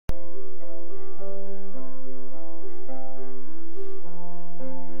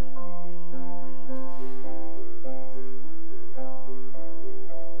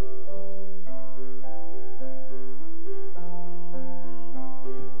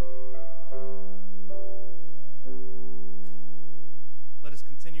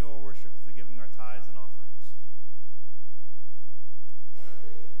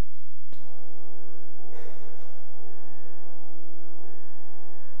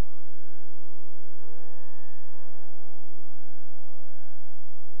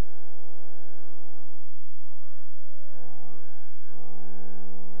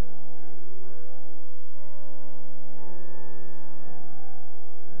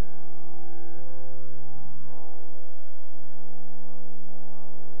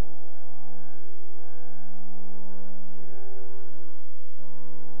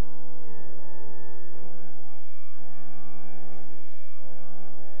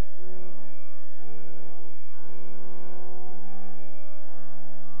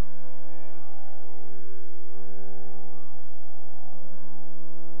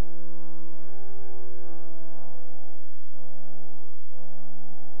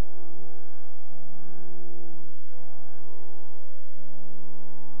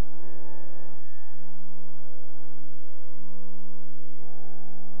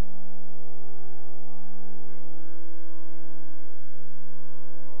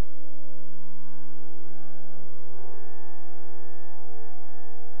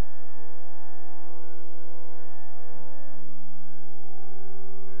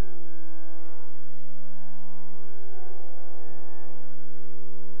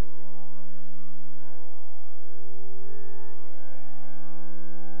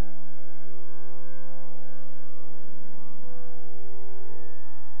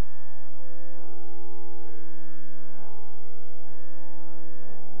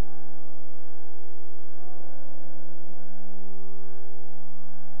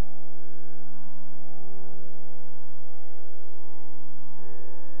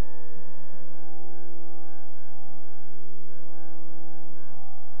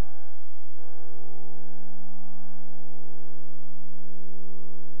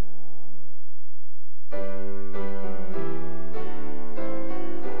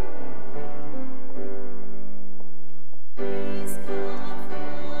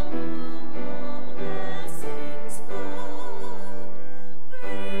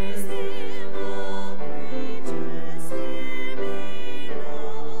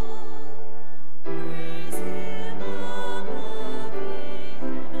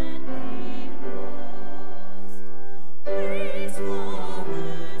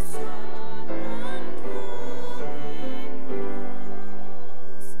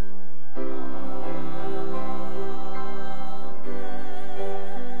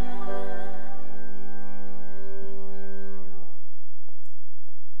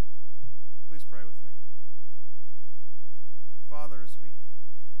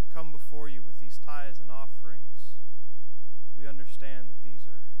understand that these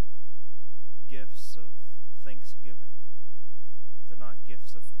are gifts of thanksgiving. They're not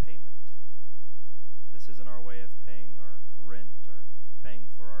gifts of payment. This isn't our way of paying our rent or paying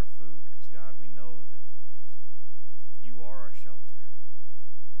for our food, because God, we know that you are our shelter.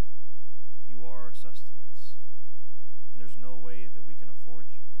 You are our sustenance. And there's no way that we can afford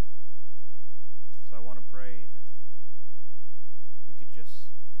you. So I want to pray that we could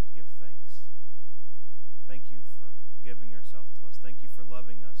just give thanks. Thank you for giving yourself to us. Thank you for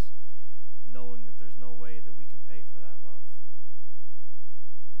loving us, knowing that there's no way that we can pay for that love.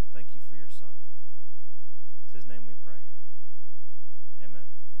 Thank you for your Son. It's his name we pray. Amen.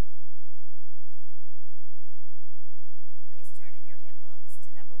 Please turn in your hymn books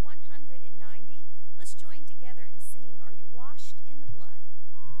to number 190. Let's join together in singing, Are You Washed in the Blood?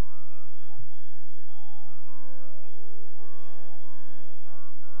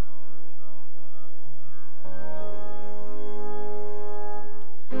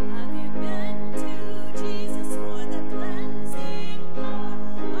 Have you been to Jesus for the cleansing power?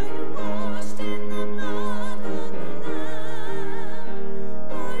 Are you washed in the blood of the Lamb?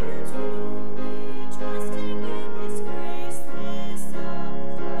 Are you truly trusting in His grace this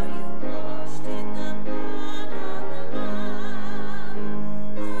hour? Are you washed in the blood of the Lamb?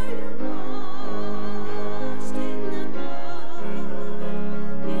 Are you washed in the blood,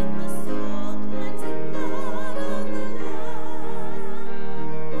 in the soul cleansing blood of the Lamb?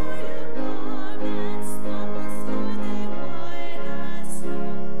 Are your garments spotless, are they white as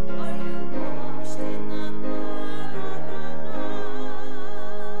snow? Are you washed in the blood of the Lamb?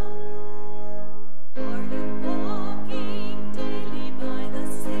 Are you walking daily by the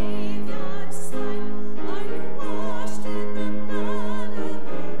Savior's side? Are you washed in the blood of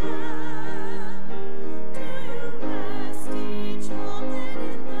the Lamb? Do you rest each moment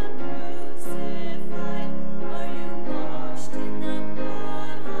in the crucified? Are you washed in the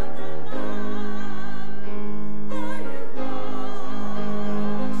blood of the Lamb? Are you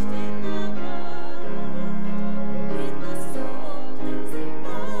washed in the blood, in the soul cleansing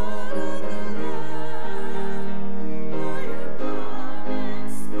blood of the Lamb? Are your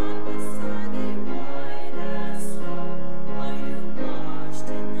garments spotless, are they white as snow? Are you washed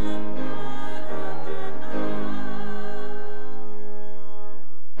in the blood of the Lamb?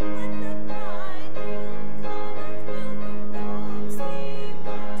 When the bridegroom cometh, will your robes be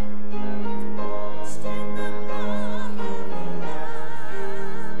white? Washed in the blood of the Lamb.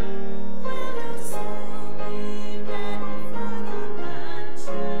 Will your soul be ready for the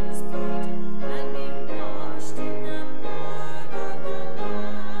mansions bright, and be washed in the blood of the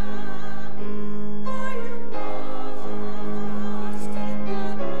Lamb? Are you washed in the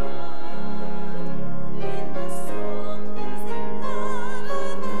blood, in the soul cleansing blood of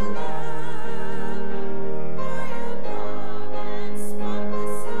the Lamb? Are your garments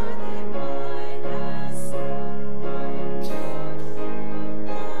spotless, are they white as snow? Are you washed in the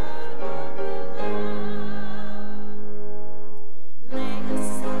blood of the Lamb? Lay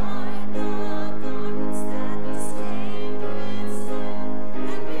aside the garments that are stained with sin,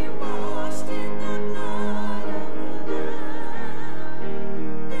 and be washed in the blood of the Lamb.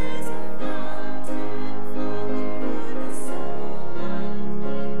 There's a fountain flowing for the soul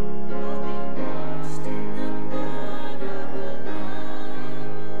unclean. Oh, be washed in the blood of the Lamb.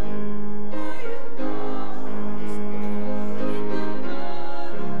 Are you washed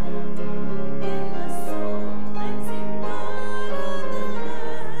in the blood, in the soul cleansing blood of the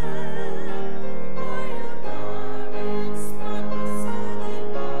Lamb? Are your garments spotless, are they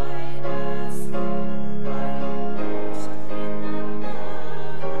white as snow? Are you washed in the blood of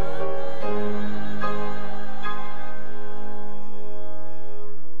the Lamb?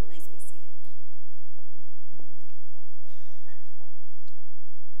 Please be seated.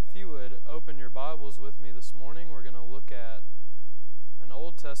 If you would open your Bibles with me this morning, we're going to look at an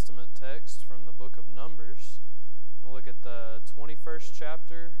Old Testament text from the book of Numbers. We'll look at the 21st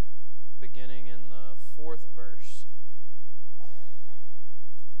chapter, beginning in the 4th verse.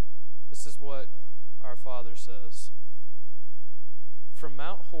 This is what our Father says. From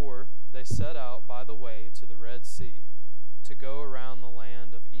Mount Hor they set out by the way to the Red Sea, to go around the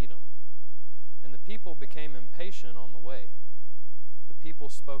land of Edom. And the people became impatient on the way. The people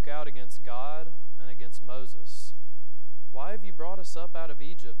spoke out against God and against Moses. Why have you brought us up out of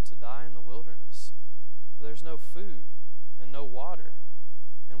Egypt to die in the wilderness? For there's no food and no water,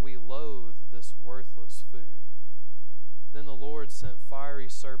 and we loathe this worthless food. Then the Lord sent fiery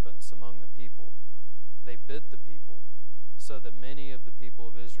serpents among the people. They bit the people, so that many of the people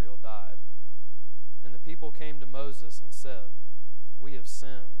of Israel died. And the people came to Moses and said, We have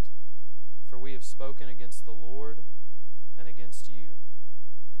sinned, for we have spoken against the Lord and against you.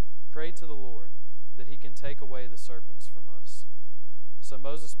 Pray to the Lord that he can take away the serpents from us." So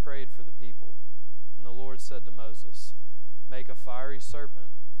Moses prayed for the people, and the Lord said to Moses, "Make a fiery serpent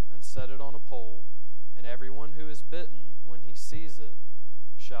and set it on a pole, and everyone who is bitten, when he sees it,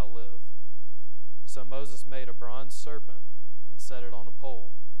 shall live." So Moses made a bronze serpent and set it on a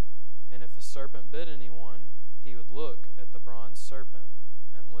pole, and if a serpent bit anyone, he would look at the bronze serpent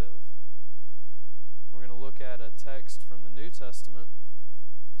and live. We're going to look at a text from the New Testament,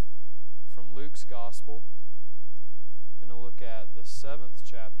 from Luke's Gospel. We're going to look at the 7th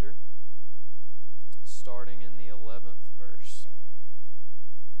chapter, starting in the 11th verse.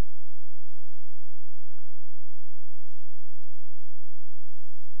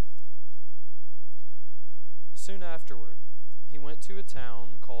 Soon afterward, he went to a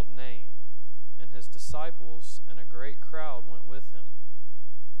town called Nain, and his disciples and a great crowd went with him.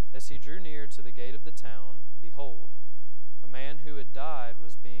 As he drew near to the gate of the town, behold, a man who had died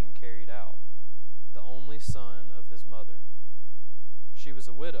was being carried out, the only son of his mother. She was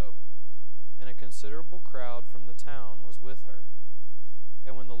a widow, and a considerable crowd from the town was with her.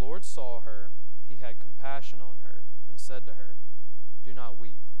 And when the Lord saw her, he had compassion on her, and said to her, "Do not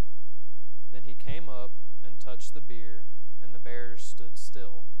weep." Then he came up and touched the bier, and the bearers stood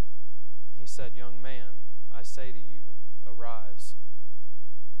still. And he said, "Young man, I say to you, arise."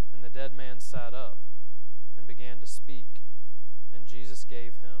 And the dead man sat up and began to speak, and Jesus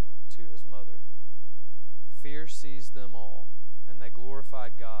gave him to his mother. Fear seized them all, and they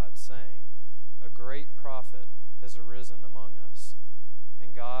glorified God, saying, "A great prophet has arisen among us,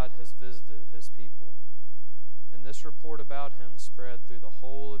 and God has visited his people." And this report about him spread through the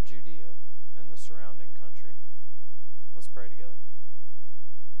whole of Judea and the surrounding country. Let's pray together.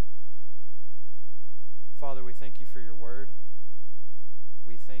 Father, we thank you for your word.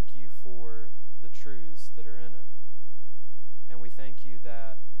 We thank you for the truths that are in it. And we thank you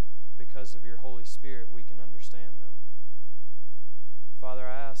that because of your Holy Spirit, we can understand them. Father,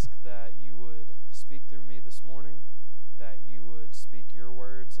 I ask that you would speak through me this morning, that you would speak your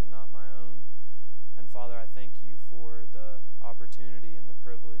words and not my own. And Father, I thank you for the opportunity and the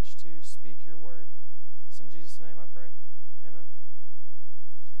privilege to speak your word. It's in Jesus' name I pray. Amen.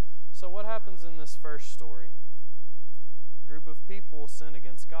 So what happens in this first story? A group of people sin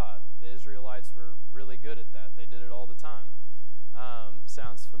against God. The Israelites were really good at that. They did it all the time.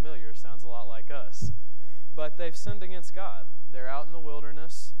 Sounds familiar, sounds a lot like us. But they've sinned against God. They're out in the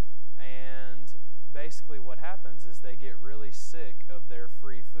wilderness, and basically what happens is they get really sick of their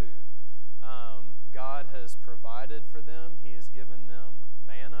free food. God has provided for them. He has given them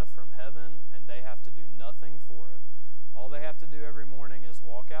manna from heaven, and they have to do nothing for it. All they have to do every morning is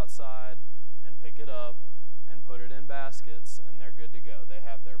walk outside and pick it up and put it in baskets, and they're good to go. They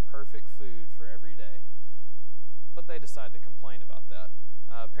have their perfect food for every day. But they decide to complain about that.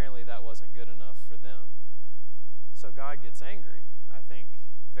 Apparently that wasn't good enough for them. So God gets angry, I think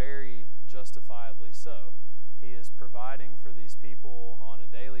very justifiably so. He is providing for these people on a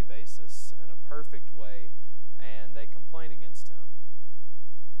daily basis in a perfect way, and they complain against him.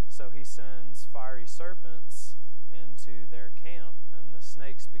 So he sends fiery serpents into their camp, and the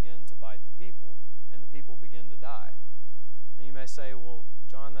snakes begin to bite the people, and the people begin to die. And you may say, "Well,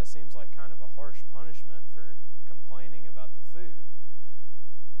 John, that seems like kind of a harsh punishment for complaining about the food."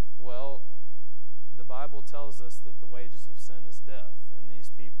 Well, the Bible tells us that the wages of sin is death, and these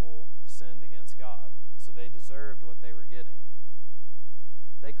people sinned against God, so they deserved what they were getting.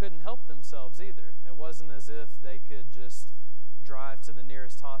 They couldn't help themselves either. It wasn't as if they could just drive to the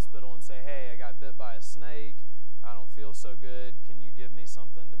nearest hospital and say, "Hey, I got bit by a snake, I don't feel so good, can you give me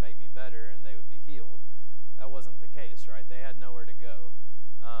something to make me better?" and they would be healed. That wasn't the case, right? They had nowhere to go.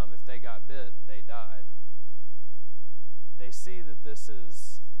 If they got bit, they died. They see that this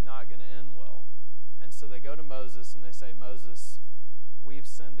is not going to end well. And so they go to Moses and they say, "Moses, we've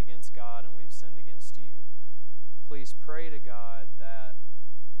sinned against God and we've sinned against you. Please pray to God that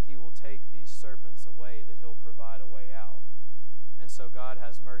he will take these serpents away, that he'll provide a way out." And so God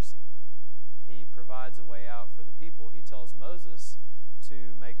has mercy. He provides a way out for the people. He tells Moses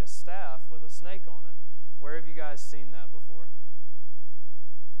to make a staff with a snake on it. Where have you guys seen that before?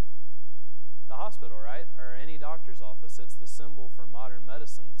 The hospital, right? Or any doctor's office. It's the symbol for modern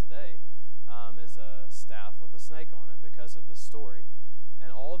medicine today, is a staff with a snake on it because of the story.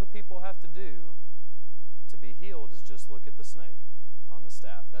 And all the people have to do to be healed is just look at the snake on the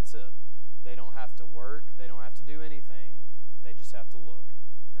staff. That's it. They don't have to work. They don't have to do anything. They just have to look,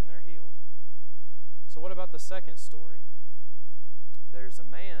 and they're healed. So what about the second story? There's a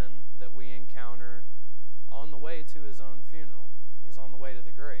man that we encounter on the way to his own funeral. He's on the way to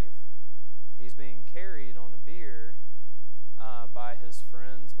the grave. He's being carried on a bier by his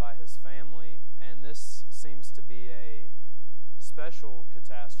friends, by his family, and this seems to be a special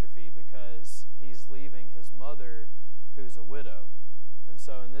catastrophe because he's leaving his mother, who's a widow. And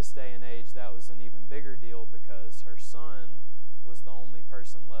so in this day and age, that was an even bigger deal because her son was the only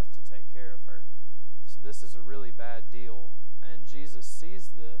person left to take care of her. So this is a really bad deal. And Jesus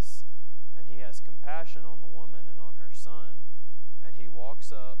sees this, and he has compassion on the woman and on her son, and he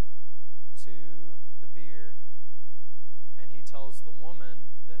walks up to the bier, and he tells the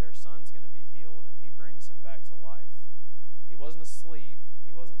woman that her son's going to be healed, and he brings him back to life. He wasn't asleep,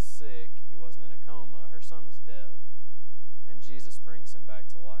 he wasn't sick, he wasn't in a coma, her son was dead, and Jesus brings him back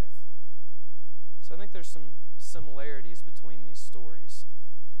to life. So I think there's some similarities between these stories.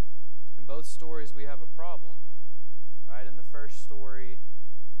 In both stories we have a problem, right? In the first story,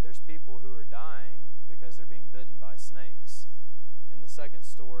 there's people who are dying because they're being bitten by snakes. In the second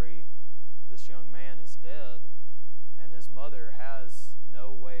story, this young man is dead, and his mother has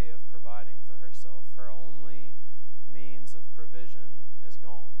no way of providing for herself. Her only means of provision is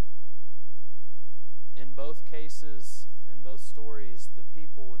gone. In both cases, in both stories, the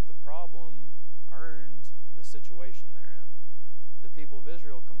people with the problem earned the situation they're in. The people of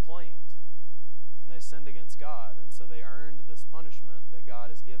Israel complained, and they sinned against God, and so they earned this punishment that God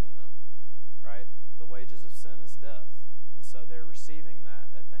has given them, right? The wages of sin is death, and so they're receiving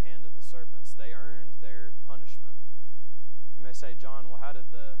that at the hand of the serpents. They earned their punishment. You may say, John, well, how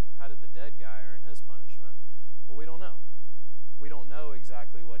did the dead guy earn his punishment? Well, we don't know. We don't know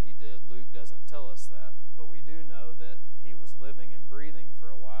exactly what he did. Luke doesn't tell us that, but we do know that he was living and breathing for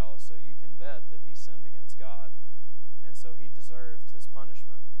a while, so you can bet that he sinned against God, and so he deserved his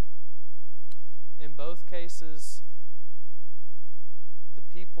punishment. In both cases, the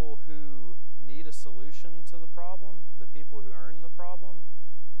people who need a solution to the problem, the people who earn the problem,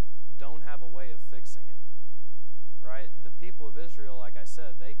 don't have a way of fixing it, right? The people of Israel, like I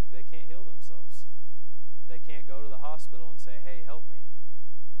said, they can't heal themselves. They can't go to the hospital and say, hey, help me.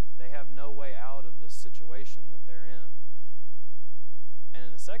 They have no way out of this situation that they're in. And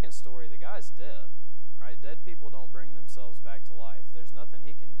in the second story, the guy's dead, right? Dead people don't bring themselves back to life. There's nothing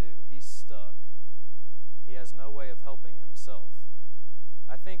he can do. He's stuck. He has no way of helping himself.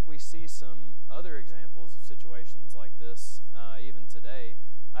 I think we see some other examples of situations like this even today.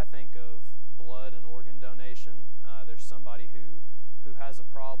 I think of blood and organ donation. There's somebody who has a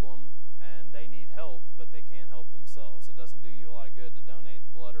problem and they need help, but they can't help themselves. It doesn't do you a lot of good to donate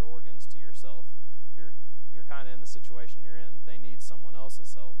blood or organs to yourself. You're kind of in the situation you're in. They need someone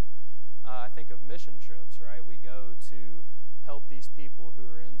else's help. I think of mission trips, right? We go to help these people who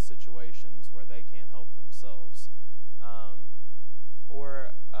are in situations where they can't help themselves.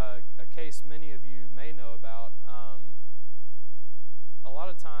 Or a case many of you may know about. A lot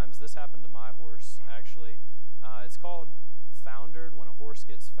of times, this happened to my horse, actually. It's called foundered. When a horse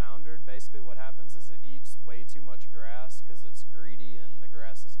gets foundered, basically what happens is it eats way too much grass because it's greedy and the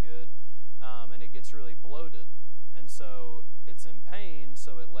grass is good, and it gets really bloated. And so it's in pain,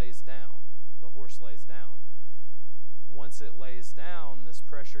 so it lays down. The horse lays down. Once it lays down, this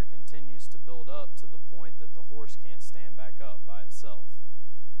pressure continues to build up to the point that the horse can't stand back up by itself.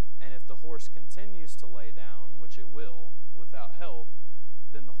 And if the horse continues to lay down, which it will, without help,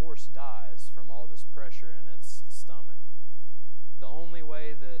 then the horse dies from all this pressure in its stomach. The only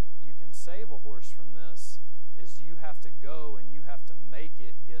way that you can save a horse from this is you have to go and you have to make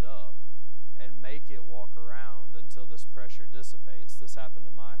it get up and make it walk around until this pressure dissipates. This happened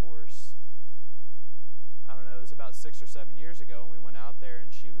to my horse, I don't know, it was about 6 or 7 years ago, and we went out there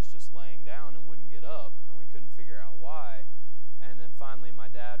and she was just laying down and wouldn't get up, and we couldn't figure out why. And then finally my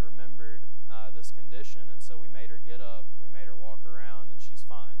dad remembered this condition, and so we made her get up, we made her walk around, and she's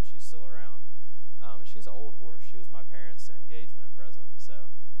fine. She's still around. She's an old horse. She was my parents' engagement present, so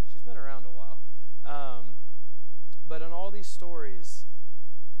she's been around a while. But in all these stories,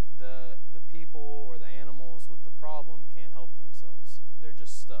 the people or the animals with the problem can't help themselves. They're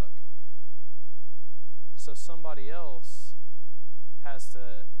just stuck. So somebody else has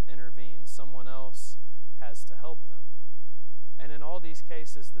to intervene. Someone else has to help them. And in all these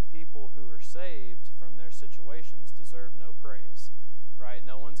cases, the people who are saved from their situations deserve no praise, right?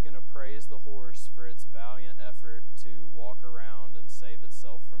 No one's going to praise the horse for its valiant effort to walk around and save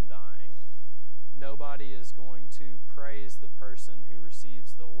itself from dying. Nobody is going to praise the person who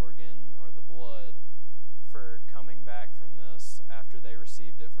receives the organ or the blood for coming back from this after they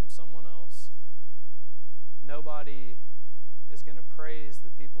received it from someone else. Nobody is going to praise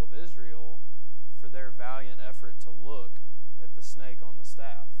the people of Israel for their valiant effort to look at the snake on the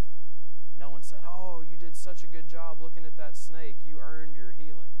staff. No one said, oh, you did such a good job looking at that snake, you earned your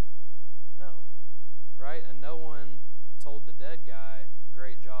healing. No, right? And no one told the dead guy,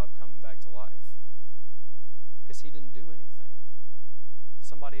 great job coming back to life, because he didn't do anything.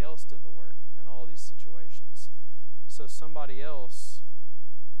 Somebody else did the work in all these situations. So somebody else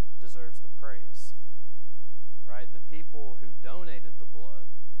deserves the praise, right? The people who donated the blood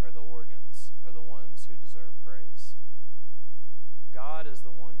or the organs are the ones who deserve praise. God is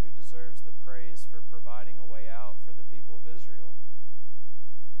the one who deserves the praise for providing a way out for the people of Israel.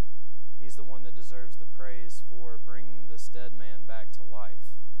 He's the one that deserves the praise for bringing this dead man back to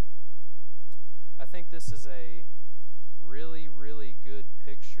life. I think this is a really, really good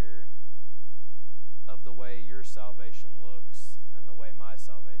picture of the way your salvation looks and the way my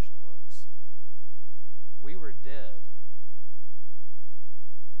salvation looks. We were dead.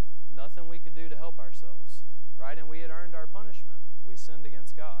 Nothing we could do to help ourselves, right? And we had earned our punishment. We sinned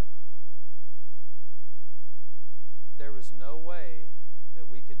against God. There was no way that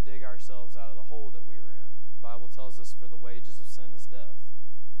we could dig ourselves out of the hole that we were in. The Bible tells us, for the wages of sin is death.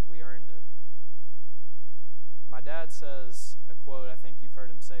 We earned it. My dad says a quote I think you've heard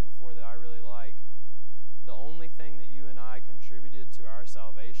him say before that I really like. The only thing that you and I contributed to our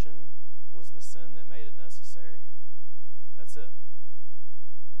salvation was the sin that made it necessary. That's it.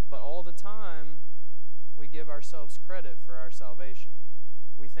 But all the time, we give ourselves credit for our salvation.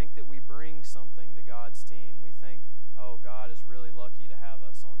 We think that we bring something to God's team. We think, oh, God is really lucky to have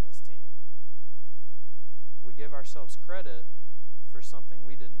us on his team. We give ourselves credit for something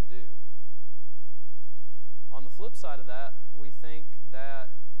we didn't do. On the flip side of that, we think that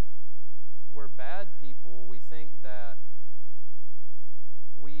we're bad people. We think that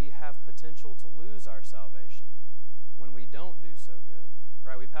we have potential to lose our salvation when we don't do so good,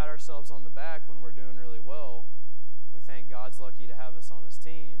 right? We pat ourselves on the back when we're doing really well. We think God's lucky to have us on his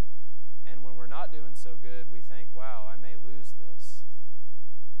team. And when we're not doing so good, we think, wow, I may lose this.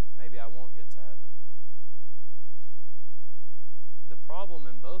 Maybe I won't get to heaven. The problem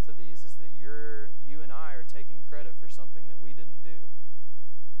in both of these is that you and I are taking credit for something that we didn't do,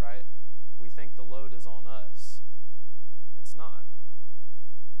 right? We think the load is on us. It's not.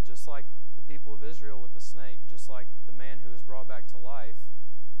 Just like the people of Israel with the snake, just like the man who was brought back to life,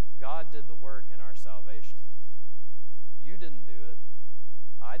 God did the work in our salvation. You didn't do it.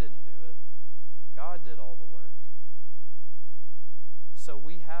 I didn't do it. God did all the work. So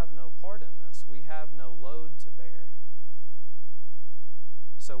we have no part in this. We have no load to bear.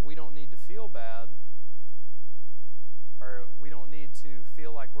 So we don't need to feel bad, or we don't need to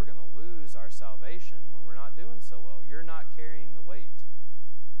feel like we're going to lose our salvation when we're not doing so well. You're not carrying the weight.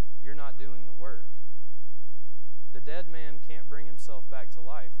 You're not doing the work. The dead man can't bring himself back to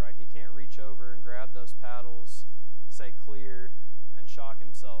life, right? He can't reach over and grab those paddles, say clear, and shock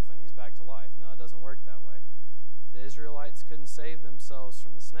himself and he's back to life. No, it doesn't work that way. The Israelites couldn't save themselves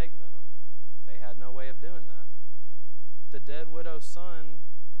from the snake venom. They had no way of doing that. The dead widow's son,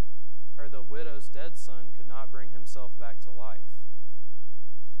 or the widow's dead son, could not bring himself back to life.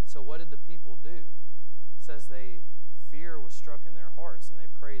 So what did the people do? It says fear was struck in their hearts and they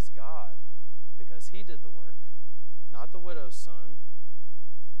praised God because he did the work, not the widow's son.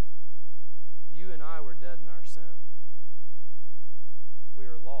 You and I were dead in our sin. We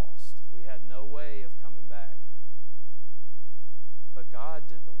were lost. We had no way of coming back. But God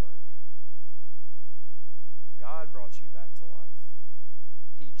did the work. God brought you back to life.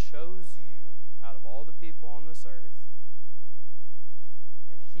 He chose you out of all the people on this earth,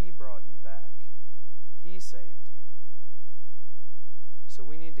 and he brought you back. He saved you. So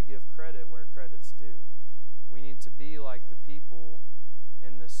we need to give credit where credit's due. We need to be like the people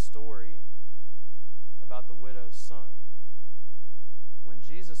in this story about the widow's son. When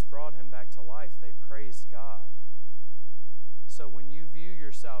Jesus brought him back to life, they praised God. So when you view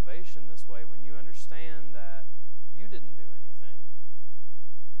your salvation this way, when you understand that you didn't do anything,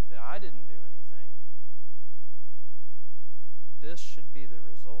 that I didn't do anything, this should be the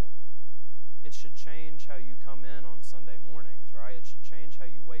result. It should change how you come in on Sunday mornings, right? It should change how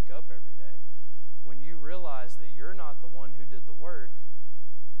you wake up every day. When you realize that you're not the one who did the work,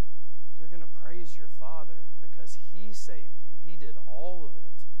 you're going to praise your Father because he saved you. He did all of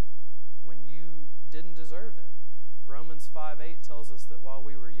it when you didn't deserve it. Romans 5:8 tells us that while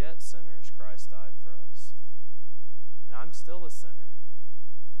we were yet sinners, Christ died for us. And I'm still a sinner.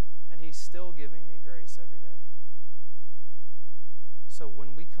 And he's still giving me grace every day. So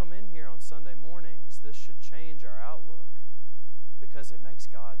when we come in here on Sunday mornings, this should change our outlook because it makes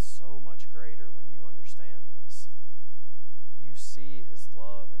God so much greater when you understand this. You see his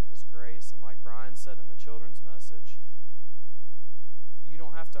love and his grace. And like Brian said in the children's message, you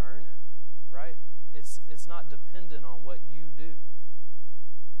don't have to earn it, right? It's not dependent on what you do.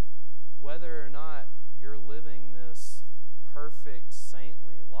 Whether or not you're living this perfect,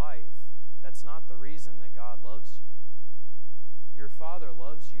 saintly life, that's not the reason that God loves you. Your Father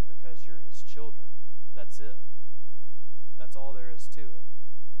loves you because you're His children. That's it. That's all there is to it.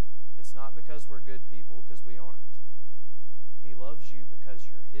 It's not because we're good people, because we aren't. He loves you because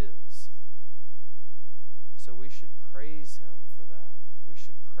you're His. So we should praise Him for that. We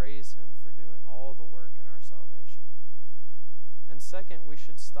should praise Him for doing all the work in our salvation. And second, we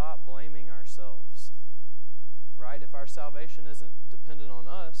should stop blaming ourselves. Right? If our salvation isn't dependent on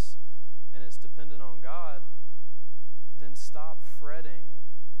us and it's dependent on God, then stop fretting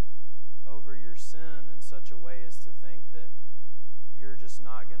over your sin in such a way as to think that you're just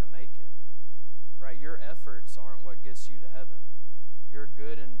not going to make it. Right? Your efforts aren't what gets you to heaven. Your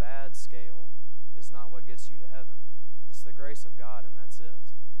good and bad scale is not what gets you to heaven. It's the grace of God, and that's it.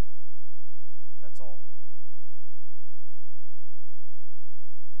 That's all.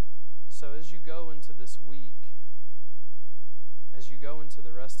 So as you go into this week, as you go into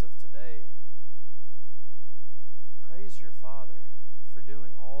the rest of today, praise your Father for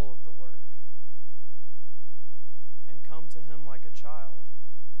doing all of the work. And come to Him like a child.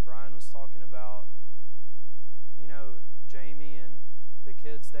 Brian was talking about, Jamie and the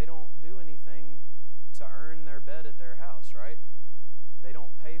kids, they don't do anything to earn their bed at their house, right? They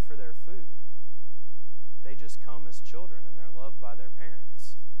don't pay for their food. They just come as children and they're loved by their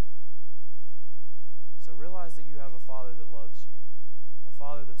parents. So realize that you have a Father that loves you, a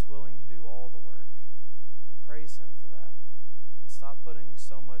Father that's willing to do all the work, and praise Him for that. And stop putting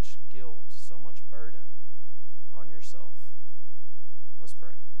so much guilt, so much burden on yourself. Let's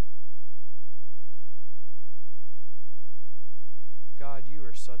pray. God, you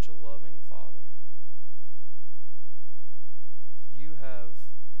are such a loving Father. You have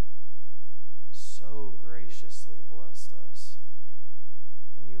so graciously blessed us,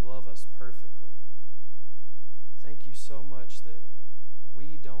 and you love us perfectly. Thank you so much that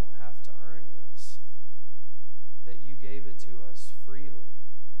we don't have to earn this, that you gave it to us freely,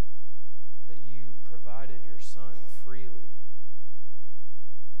 that you provided your Son freely.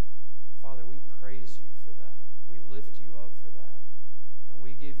 Father, we praise you for that. We lift you up for that. And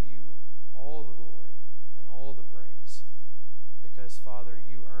we give you all the glory and all the praise because, Father,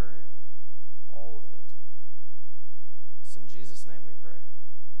 you earned all of it. It's in Jesus' name we pray.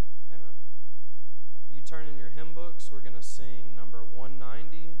 Amen. You turn in your hymn books. We're going to sing number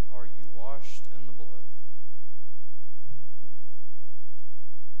 190, Are You Washed in the Blood?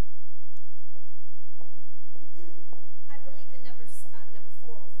 I believe the number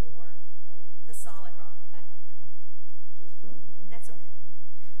 404, the solid rock. That's okay.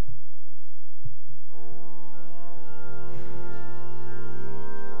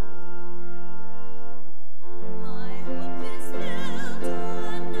 My hope is built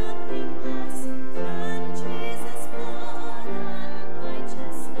on nothing less than Jesus' blood and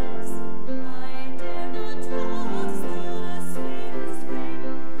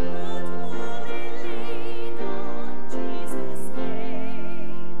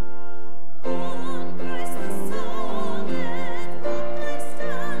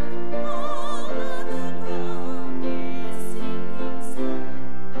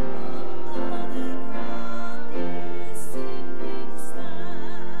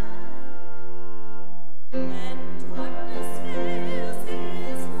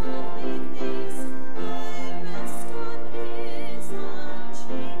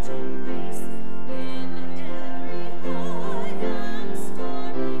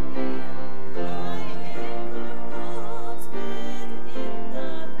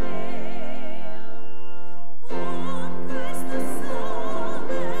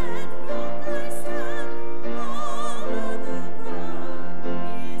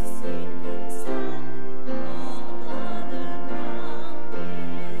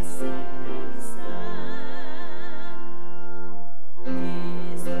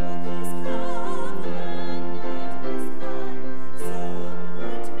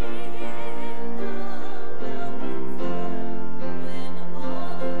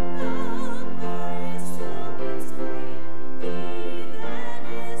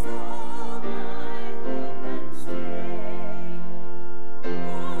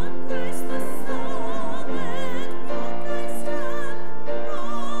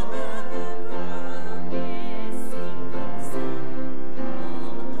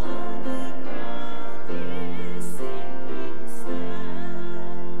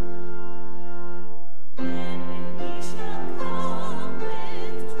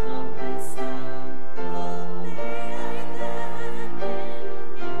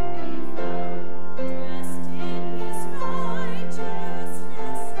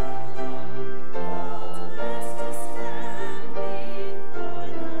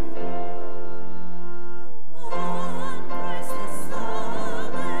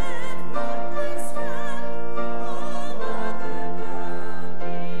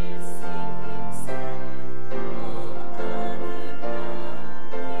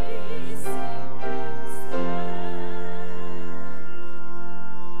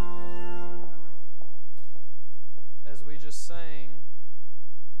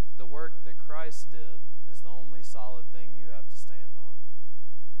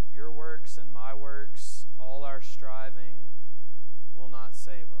works and my works, all our striving will not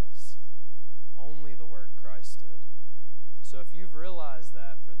save us. Only the work Christ did. So if you've realized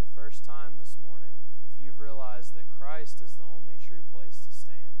that for the first time this morning, if you've realized that Christ is the only true place to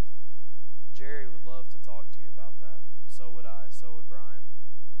stand, Jerry would love to talk to you about that. So would I, so would Brian.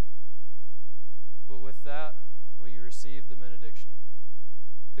 But with that, will you receive the benediction?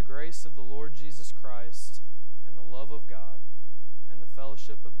 The grace of the Lord Jesus Christ and the love of God and the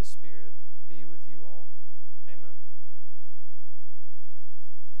fellowship of the Spirit be with you all.